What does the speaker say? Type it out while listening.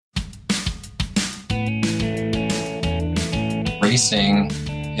racing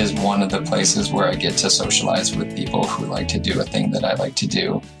is one of the places where I get to socialize with people who like to do a thing that I like to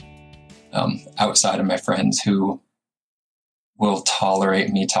do, outside of my friends who will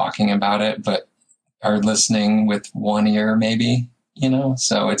tolerate me talking about it, but are listening with one ear maybe,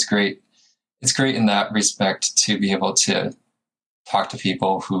 so it's great. It's great in that respect to be able to talk to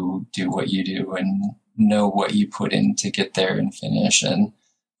people who do what you do and know what you put in to get there and finish. And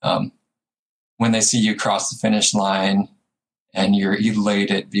when they see you cross the finish line and you're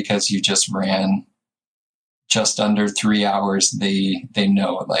elated because you just ran just under 3 hours, they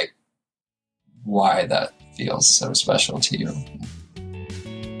know like why that feels so special to you.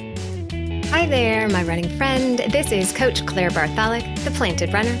 Hi there, my running friend. This is Coach Claire Bartholic, the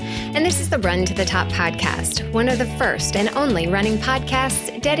Planted Runner, and this is the Run to the Top podcast, one of the first and only running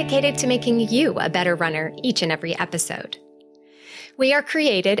podcasts dedicated to making you a better runner each and every episode. We are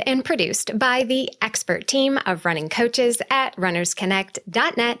created and produced by the expert team of running coaches at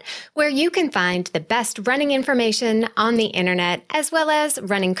runnersconnect.net, where you can find the best running information on the internet, as well as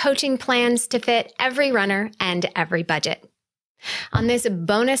running coaching plans to fit every runner and every budget. On this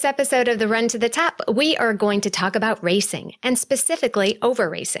bonus episode of the Run to the Top, we are going to talk about racing, and specifically over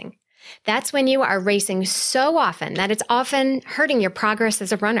racing. That's when you are racing so often that it's often hurting your progress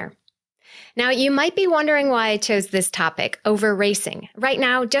as a runner. Now, you might be wondering why I chose this topic, over racing, right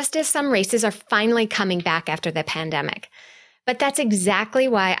now, just as some races are finally coming back after the pandemic. But that's exactly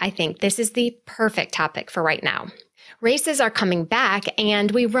why I think this is the perfect topic for right now. Races are coming back,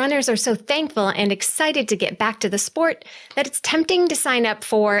 and we runners are so thankful and excited to get back to the sport that it's tempting to sign up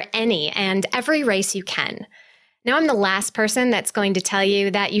for any and every race you can. Now, I'm the last person that's going to tell you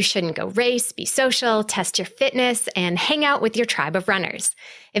that you shouldn't go race, be social, test your fitness, and hang out with your tribe of runners.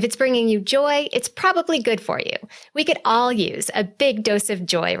 If it's bringing you joy, it's probably good for you. We could all use a big dose of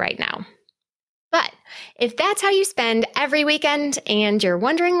joy right now. But if that's how you spend every weekend and you're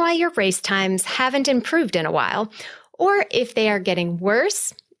wondering why your race times haven't improved in a while, or if they are getting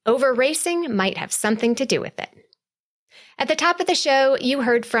worse, over racing might have something to do with it. At the top of the show, you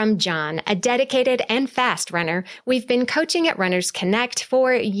heard from John, a dedicated and fast runner we've been coaching at Runners Connect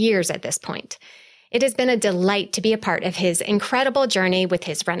for years at this point. It has been a delight to be a part of his incredible journey with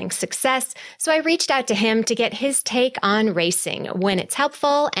his running success, so I reached out to him to get his take on racing, when it's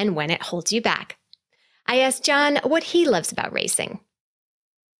helpful and when it holds you back. I asked John what he loves about racing.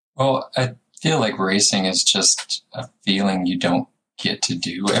 Well, I feel like racing is just a feeling you don't get to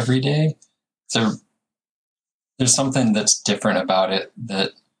do every day. So there's something that's different about it,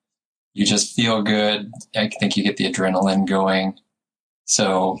 that you just feel good. I think you get the adrenaline going,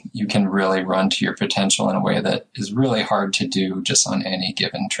 so you can really run to your potential in a way that is really hard to do just on any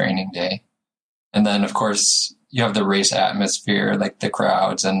given training day. And then, of course, you have the race atmosphere, like the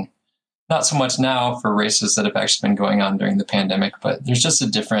crowds, and not so much now for races that have actually been going on during the pandemic, but there's just a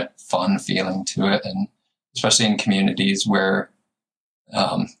different fun feeling to it. And especially in communities where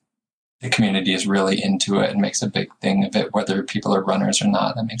the community is really into it and makes a big thing of it, whether people are runners or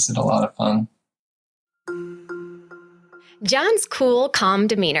not, that makes it a lot of fun. John's cool, calm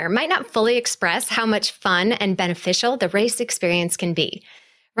demeanor might not fully express how much fun and beneficial the race experience can be.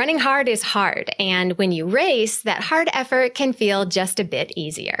 Running hard is hard, and when you race, that hard effort can feel just a bit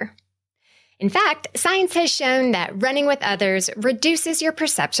easier. In fact, science has shown that running with others reduces your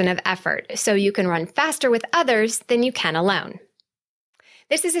perception of effort, so you can run faster with others than you can alone.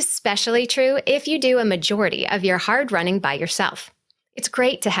 This is especially true if you do a majority of your hard running by yourself. It's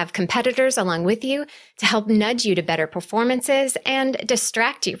great to have competitors along with you to help nudge you to better performances and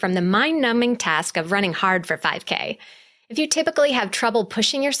distract you from the mind-numbing task of running hard for 5K. If you typically have trouble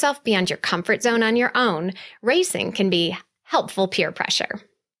pushing yourself beyond your comfort zone on your own, racing can be helpful peer pressure.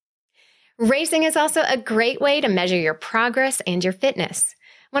 Racing is also a great way to measure your progress and your fitness.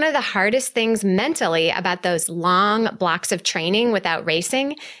 One of the hardest things mentally about those long blocks of training without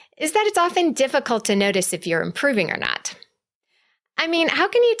racing is that it's often difficult to notice if you're improving or not. I mean, how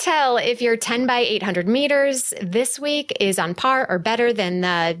can you tell if your 10 by 800 meters this week is on par or better than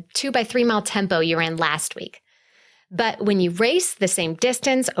the 2 by 3 mile tempo you ran last week? But when you race the same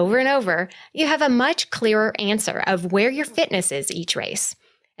distance over and over, you have a much clearer answer of where your fitness is each race.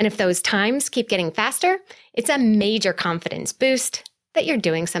 And if those times keep getting faster, it's a major confidence boost that you're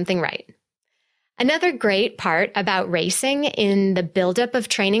doing something right. Another great part about racing in the buildup of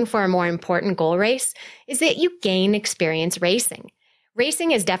training for a more important goal race is that you gain experience racing.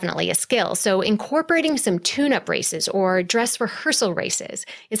 Racing is definitely a skill, so incorporating some tune-up races or dress rehearsal races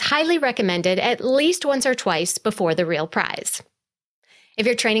is highly recommended at least once or twice before the real prize. If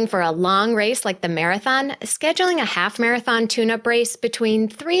you're training for a long race like the marathon, scheduling a half marathon tune-up race between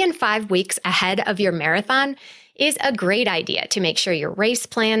 3 and 5 weeks ahead of your marathon is a great idea to make sure your race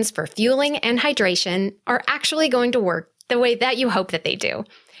plans for fueling and hydration are actually going to work the way that you hope that they do.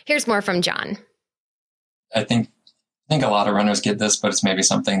 Here's more from John. I think a lot of runners get this, but it's maybe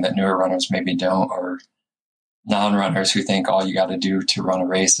something that newer runners maybe don't, or non-runners who think all you got to do to run a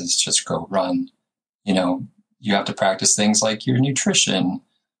race is just go run. You have to practice things like your nutrition,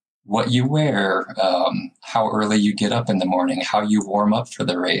 what you wear, how early you get up in the morning, how you warm up for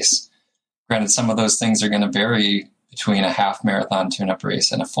the race. Granted, some of those things are going to vary between a half marathon tune-up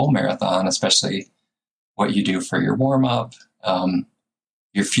race and a full marathon, especially what you do for your warm-up.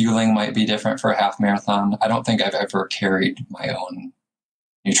 Your fueling might be different for a half marathon. I don't think I've ever carried my own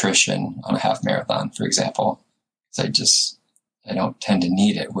nutrition on a half marathon, for example, because I don't tend to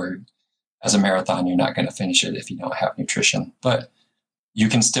need it, where as a marathon, you're not going to finish it if you don't have nutrition. But you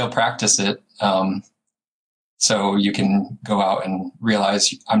can still practice it. So you can go out and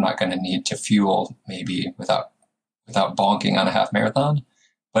realize I'm not going to need to fuel maybe without bonking on a half marathon,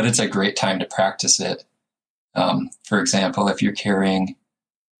 but it's a great time to practice it. For example, if you're carrying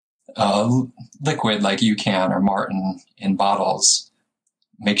liquid like UCAN or Martin in bottles,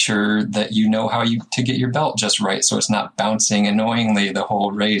 make sure that you know how to get your belt just right so it's not bouncing annoyingly the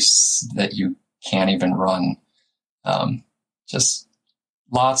whole race that you can't even run. Just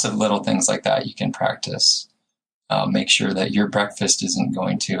lots of little things like that you can practice. Make sure that your breakfast isn't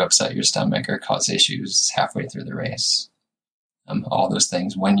going to upset your stomach or cause issues halfway through the race. All those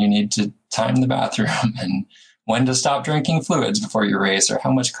things, when you need to time the bathroom and when to stop drinking fluids before your race, or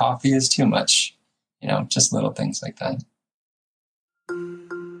how much coffee is too much, just little things like that.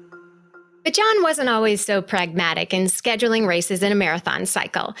 But John wasn't always so pragmatic in scheduling races in a marathon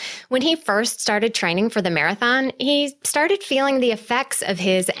cycle. When he first started training for the marathon, he started feeling the effects of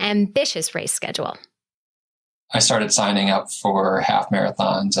his ambitious race schedule. I started signing up for half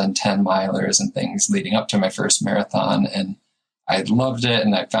marathons and 10 milers and things leading up to my first marathon. And I loved it.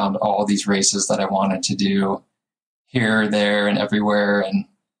 And I found all these races that I wanted to do here, there, and everywhere. And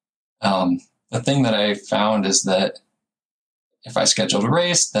the thing that I found is that if I scheduled a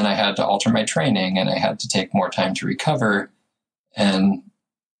race, then I had to alter my training and I had to take more time to recover. And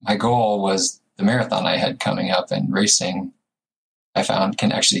my goal was the marathon I had coming up, and racing, I found,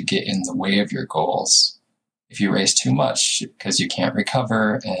 can actually get in the way of your goals if you race too much, because you can't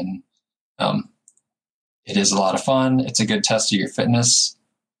recover. And it is a lot of fun. It's a good test of your fitness.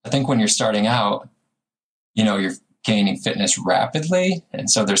 I think when you're starting out, you're gaining fitness rapidly.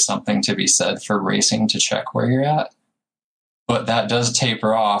 And so there's something to be said for racing to check where you're at. But that does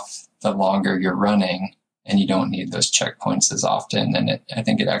taper off the longer you're running, and you don't need those checkpoints as often. And I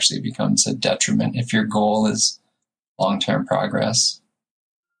think it actually becomes a detriment if your goal is long-term progress.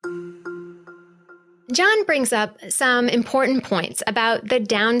 John brings up some important points about the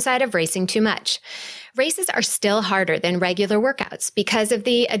downside of racing too much. Races are still harder than regular workouts because of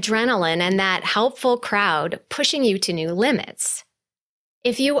the adrenaline and that helpful crowd pushing you to new limits.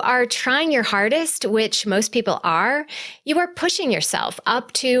 If you are trying your hardest, which most people are, you are pushing yourself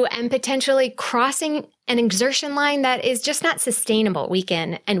up to and potentially crossing an exertion line that is just not sustainable week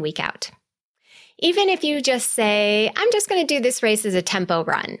in and week out. Even if you just say, I'm just going to do this race as a tempo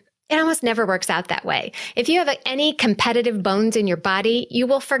run, it almost never works out that way. If you have any competitive bones in your body, you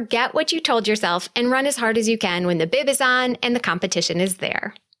will forget what you told yourself and run as hard as you can when the bib is on and the competition is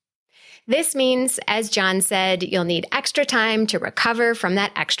there. This means, as John said, you'll need extra time to recover from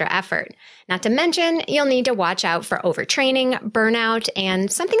that extra effort. Not to mention, you'll need to watch out for overtraining, burnout, and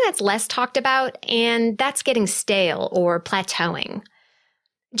something that's less talked about, and that's getting stale or plateauing.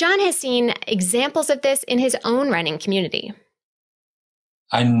 John has seen examples of this in his own running community.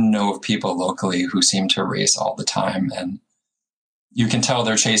 I know of people locally who seem to race all the time, and you can tell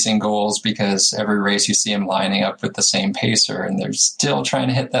they're chasing goals because every race you see them lining up with the same pacer, and they're still trying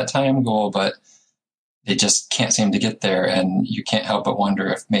to hit that time goal, but they just can't seem to get there. And you can't help but wonder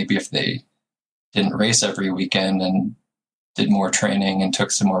if they didn't race every weekend and did more training and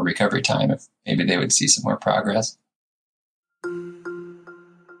took some more recovery time, if maybe they would see some more progress.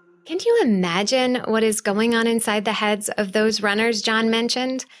 Can you imagine what is going on inside the heads of those runners John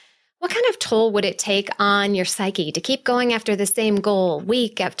mentioned? What kind of toll would it take on your psyche to keep going after the same goal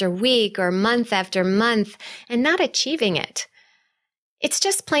week after week or month after month and not achieving it? It's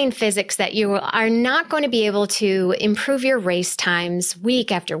just plain physics that you are not going to be able to improve your race times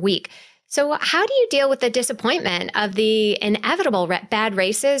week after week. So how do you deal with the disappointment of the inevitable bad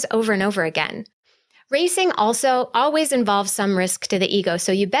races over and over again? Racing also always involves some risk to the ego,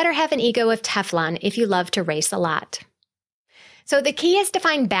 so you better have an ego of Teflon if you love to race a lot. So the key is to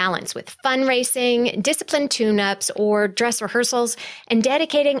find balance with fun racing, disciplined tune-ups, or dress rehearsals, and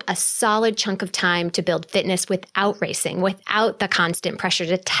dedicating a solid chunk of time to build fitness without racing, without the constant pressure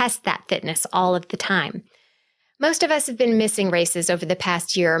to test that fitness all of the time. Most of us have been missing races over the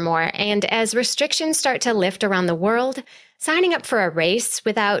past year or more, and as restrictions start to lift around the world, signing up for a race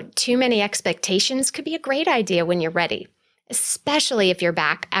without too many expectations could be a great idea when you're ready, especially if you're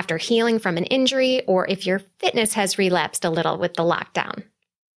back after healing from an injury or if your fitness has relapsed a little with the lockdown.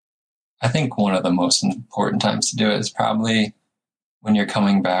 I think one of the most important times to do it is probably when you're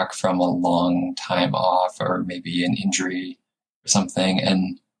coming back from a long time off or maybe an injury or something.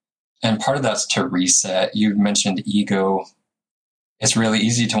 And part of that's to reset. You mentioned ego. It's really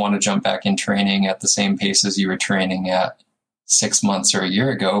easy to want to jump back in training at the same pace as you were training at 6 months or a year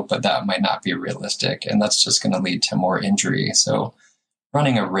ago, but that might not be realistic. And that's just going to lead to more injury. So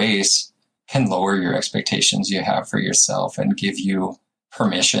running a race can lower your expectations you have for yourself and give you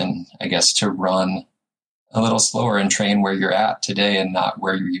permission, I guess, to run a little slower and train where you're at today and not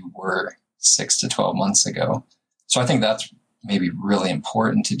where you were 6 to 12 months ago. So I think that's maybe really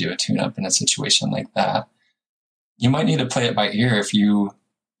important to do a tune-up in a situation like that. You might need to play it by ear if you're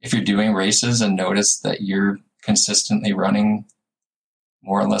doing races and notice that you're consistently running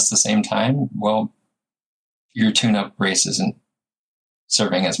more or less the same time. Well, your tune-up race isn't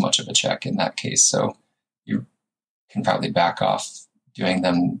serving as much of a check in that case. So you can probably back off doing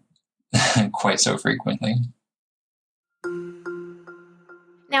them quite so frequently.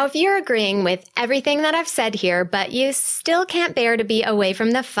 Now, if you're agreeing with everything that I've said here, but you still can't bear to be away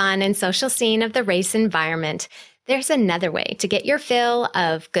from the fun and social scene of the race environment, there's another way to get your fill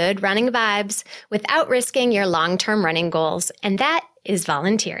of good running vibes without risking your long-term running goals, and that is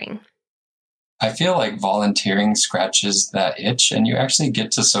volunteering. I feel like volunteering scratches that itch, and you actually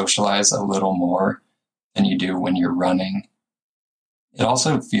get to socialize a little more than you do when you're running. It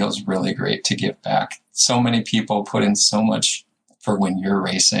also feels really great to give back. So many people put in so much for when you're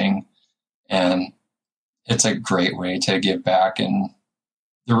racing, and it's a great way to give back. And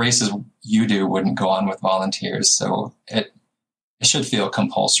the races you do wouldn't go on with volunteers, so it should feel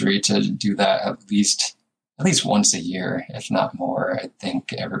compulsory to do that at least once a year, if not more. I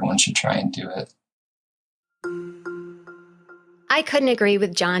think everyone should try and do it. I couldn't agree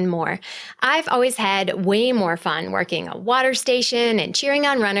with John more. I've always had way more fun working a water station and cheering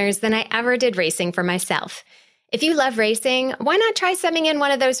on runners than I ever did racing for myself. If you love racing, why not try subbing in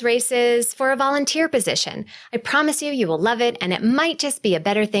one of those races for a volunteer position? I promise you will love it, and it might just be a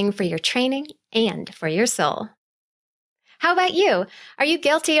better thing for your training and for your soul. How about you? Are you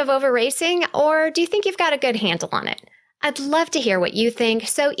guilty of over-racing, or do you think you've got a good handle on it? I'd love to hear what you think,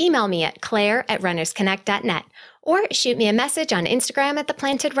 so email me at claire@runnersconnect.net or shoot me a message on Instagram at The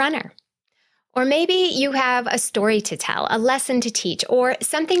Planted Runner. Or maybe you have a story to tell, a lesson to teach, or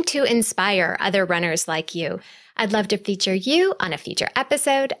something to inspire other runners like you. I'd love to feature you on a future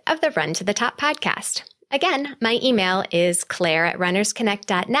episode of the Run to the Top podcast. Again, my email is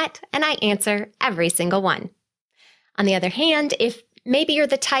claire@runnersconnect.net, and I answer every single one. On the other hand, if maybe you're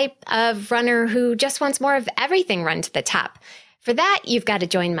the type of runner who just wants more of everything run to the top, for that, you've got to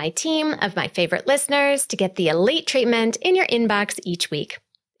join my team of my favorite listeners to get the elite treatment in your inbox each week.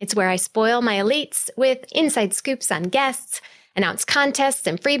 It's where I spoil my elites with inside scoops on guests, announce contests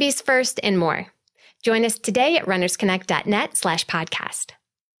and freebies first, and more. Join us today at runnersconnect.net/podcast.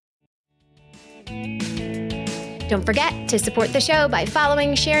 Don't forget to support the show by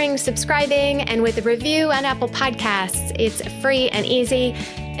following, sharing, subscribing, and with a review on Apple Podcasts. It's free and easy,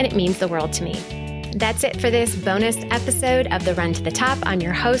 and it means the world to me. That's it for this bonus episode of The Run to the Top. I'm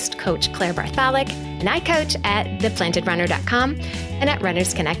your host, Coach Claire Bartholic, and I coach at theplantedrunner.com and at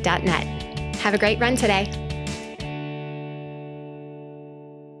runnersconnect.net. Have a great run today.